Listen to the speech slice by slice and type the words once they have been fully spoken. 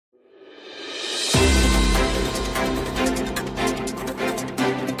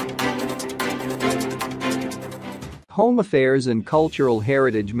Home Affairs and Cultural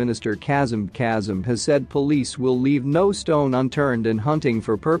Heritage Minister Kazembe has said police will leave no stone unturned in hunting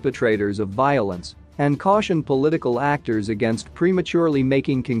for perpetrators of violence and cautioned political actors against prematurely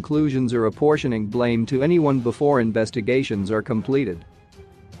making conclusions or apportioning blame to anyone before investigations are completed.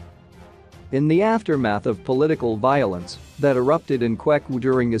 In the aftermath of political violence that erupted in KWEKWE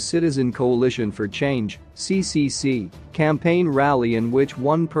during a Citizen Coalition for Change (CCC) campaign rally in which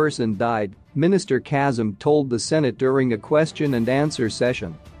one person died, Minister Kazembe told the Senate during a question and answer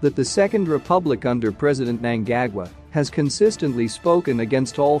session that the Second Republic under President Mnangagwa has consistently spoken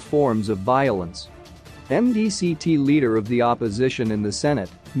against all forms of violence. MDCT leader of the opposition in the Senate,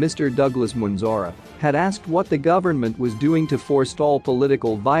 Mr. Douglas Munzora, had asked what the government was doing to forestall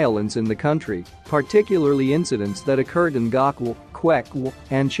political violence in the country, particularly incidents that occurred in Gakwa, KWEKWE,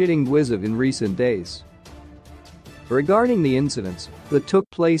 and Chitungwiza in recent days. Regarding the incidents that took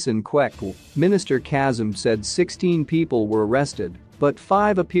place in KWEKWE, Minister Kazembe said 16 people were arrested, but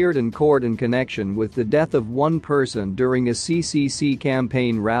 5 appeared in court in connection with the death of one person during a CCC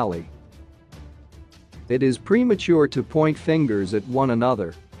campaign rally. It is premature to point fingers at one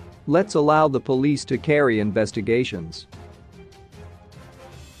another. Let's allow the police to carry investigations.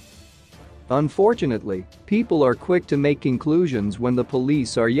 Unfortunately, people are quick to make conclusions when the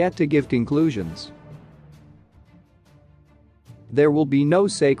police are yet to give conclusions. There will be no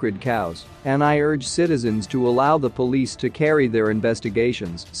sacred cows, and I urge citizens to allow the police to carry their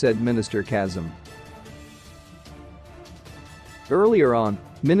investigations, said Minister Kazembe. Earlier on,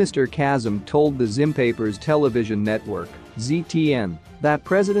 Minister Kazembe told the Zimbabwe's television network, ZTN, that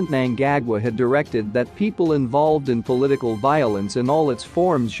President Mnangagwa had directed that people involved in political violence in all its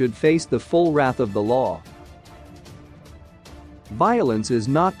forms should face the full wrath of the law. Violence is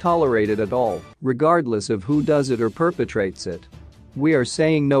not tolerated at all, regardless of who does it or perpetrates it. We are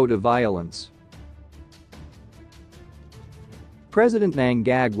saying no to violence. President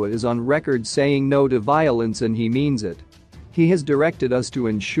Mnangagwa is on record saying no to violence and he means it. He has directed us to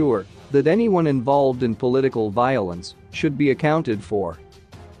ensure that anyone involved in political violence should be accounted for.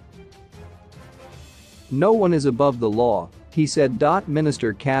 No one is above the law, he said.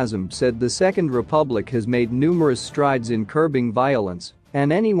 Minister Kazembe said the Second Republic has made numerous strides in curbing violence,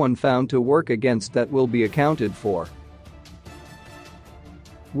 and anyone found to work against that will be accounted for.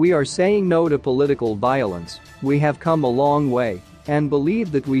 We are saying no to political violence. We have come a long way and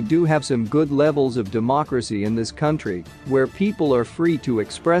believe that we do have some good levels of democracy in this country where people are free to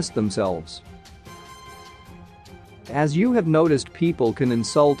express themselves. As you have noticed, people can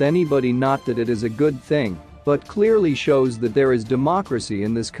insult anybody, not that it is a good thing, but clearly shows that there is democracy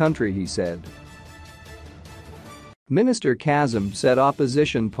in this country, he said. Minister Kazembe said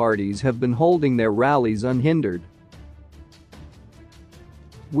opposition parties have been holding their rallies unhindered.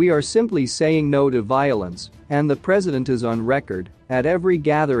 We are simply saying no to violence, and the president is on record. At every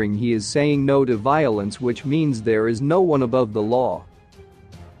gathering he is saying no to violence, which means there is no one above the law.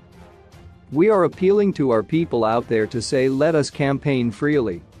 We are appealing to our people out there to say let us campaign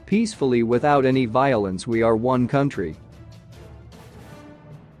freely, peacefully, without any violence. We are one country.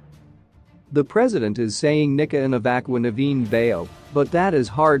 The president is saying Nika inavakwa naveen bayo, but that is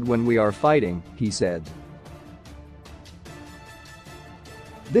hard when we are fighting, he said.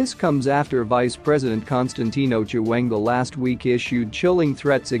 This comes after Vice President Constantino Chiwenga last week issued chilling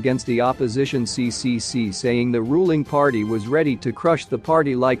threats against the opposition CCC, saying the ruling party was ready to crush the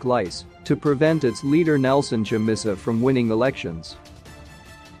party like lice to prevent its leader Nelson Chamisa from winning elections.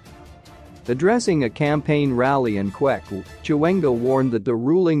 Addressing a campaign rally in KWEKWE, Chiwenga warned that the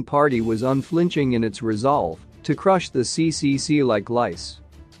ruling party was unflinching in its resolve to crush the CCC like lice.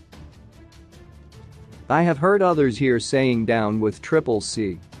 I have heard others here saying down with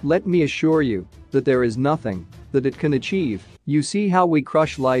CCC. Let me assure you that there is nothing that it can achieve. You see how we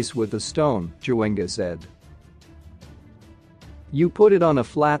crush lice with a stone, Chiwenga said. You put it on a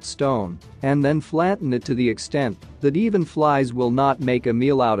flat stone and then flatten it to the extent that even flies will not make a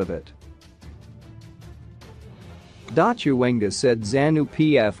meal out of it. Chiwenga said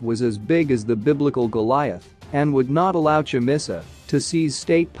ZANU-PF was as big as the biblical Goliath and would not allow Chamisa to seize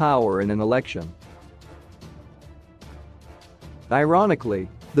state power in an election. Ironically,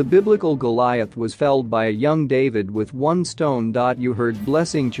 the biblical Goliath was felled by a young David with one stone. You heard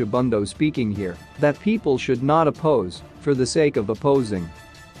Blessing Chibundo speaking here that people should not oppose for the sake of opposing.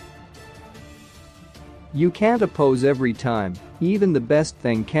 You can't oppose every time, even the best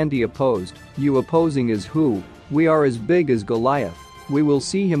thing can't be opposed. You opposing is who? We are as big as Goliath. We will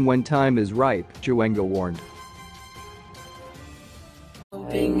see him when time is ripe, Chiwenga warned.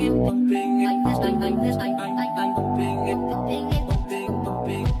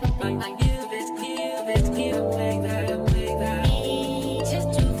 Give it,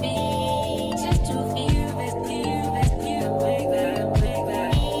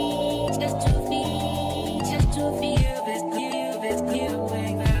 get away.